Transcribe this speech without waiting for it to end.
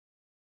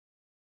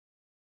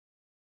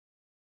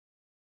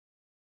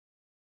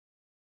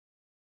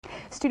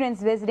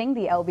Students visiting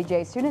the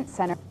LBJ Student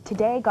Center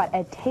today got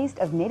a taste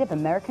of Native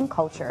American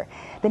culture.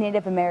 The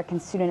Native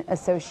American Student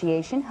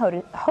Association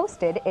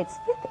hosted its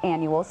 5th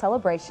annual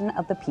celebration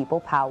of the People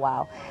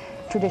Powwow.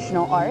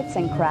 Traditional arts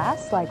and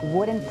crafts like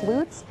wooden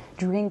flutes,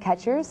 dream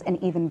catchers,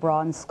 and even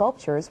bronze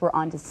sculptures were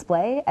on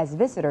display as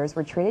visitors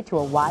were treated to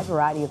a wide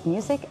variety of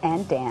music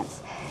and dance.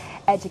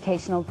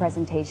 Educational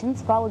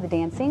presentations followed the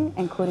dancing,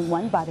 including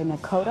one by the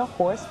Nakota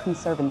Horse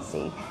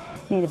Conservancy.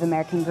 Native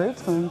American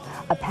groups from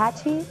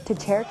Apache to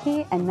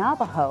Cherokee and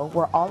Navajo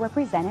were all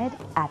represented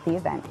at the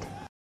event.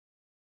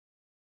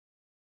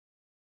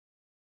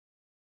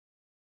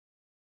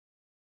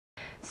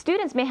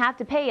 Students may have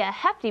to pay a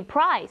hefty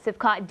price if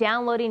caught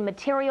downloading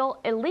material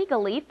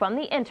illegally from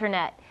the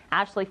internet.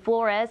 Ashley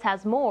Flores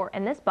has more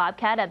in this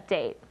Bobcat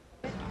update.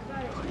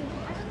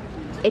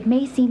 It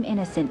may seem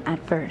innocent at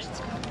first.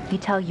 You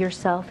tell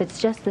yourself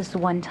it's just this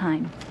one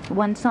time.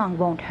 One song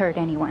won't hurt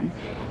anyone.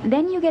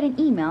 Then you get an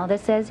email that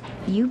says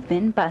you've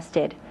been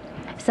busted.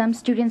 Some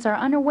students are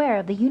unaware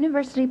of the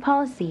university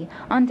policy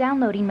on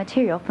downloading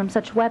material from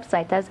such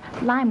websites as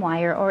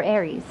LimeWire or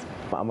Aries.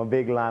 I'm a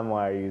big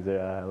LimeWire user.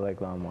 I like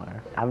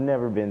LimeWire. I've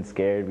never been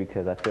scared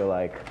because I feel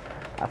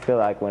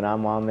like when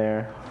I'm on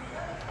there,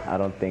 I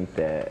don't think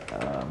that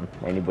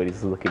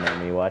anybody's looking at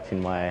me,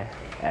 watching my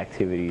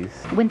activities.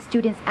 When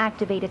students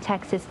activate a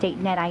Texas State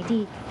Net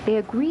ID, they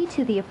agree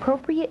to the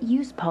appropriate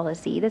use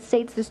policy that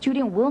states the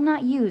student will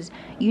not use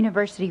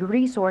university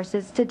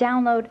resources to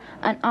download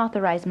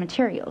unauthorized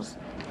materials.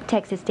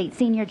 Texas State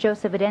senior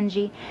Joseph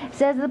Adenji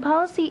says the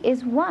policy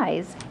is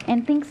wise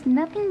and thinks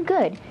nothing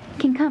good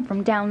can come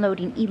from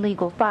downloading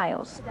illegal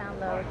files.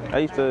 I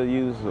used to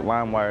use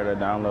LimeWire to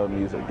download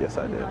music. Yes,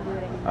 I did.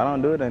 I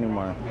don't do it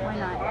anymore. Why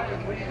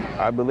not?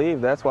 I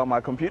believe that's why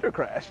my computer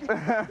crashed.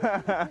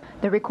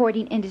 The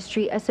Recording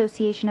Industry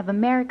Association of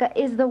America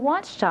is the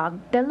watchdog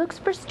that looks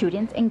for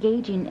students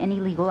engaging in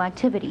illegal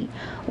activity.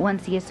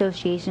 Once the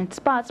association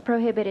spots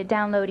prohibited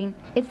downloading,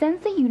 it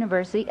sends the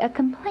university a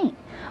complaint,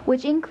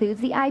 which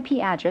includes the IP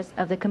address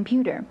of the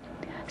computer.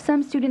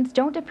 Some students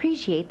don't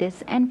appreciate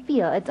this and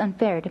feel it's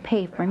unfair to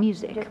pay for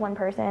music. Just one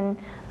person.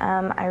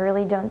 I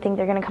really don't think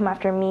they're going to come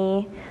after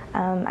me.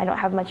 I don't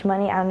have much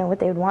money. I don't know what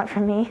they would want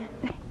from me.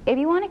 If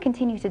you want to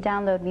continue to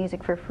download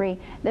music for free,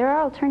 there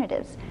are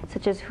alternatives,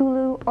 such as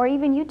Hulu or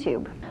even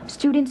YouTube.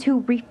 Students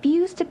who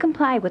refuse to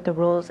comply with the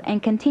rules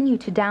and continue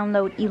to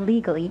download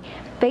illegally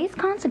face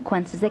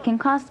consequences that can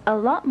cost a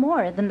lot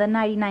more than the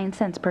 99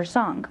 cents per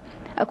song.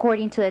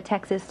 According to the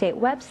Texas State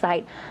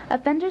website,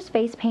 offenders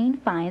face paying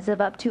fines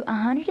of up to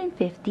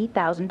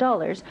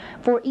 $150,000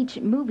 for each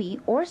movie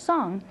or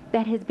song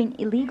that has been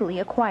illegally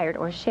acquired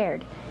or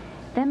shared.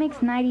 That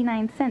makes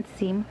 99 cents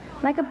seem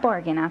like a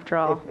bargain after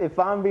all. If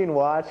I'm being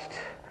watched,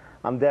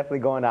 I'm definitely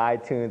going to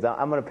iTunes.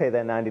 I'm going to pay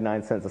that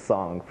 99 cents a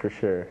song for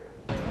sure.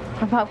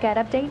 For Bobcat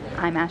Update,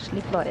 I'm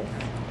Ashley Flores.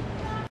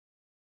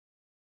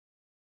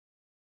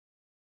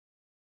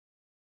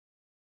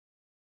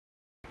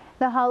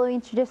 The Halloween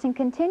tradition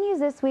continues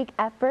this week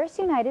at First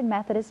United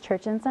Methodist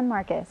Church in San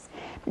Marcos.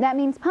 That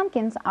means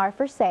pumpkins are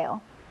for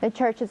sale. The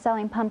church is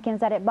selling pumpkins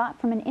that it bought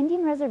from an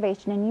Indian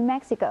reservation in New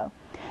Mexico.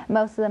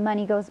 Most of the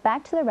money goes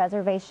back to the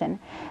reservation.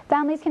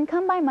 Families can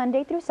come by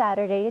Monday through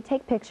Saturday to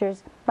take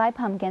pictures, buy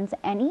pumpkins,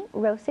 and eat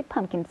roasted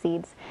pumpkin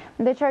seeds.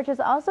 The church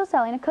is also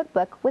selling a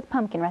cookbook with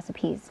pumpkin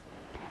recipes.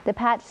 The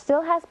patch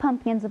still has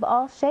pumpkins of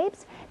all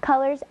shapes,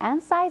 colors,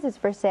 and sizes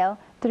for sale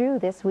through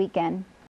this weekend.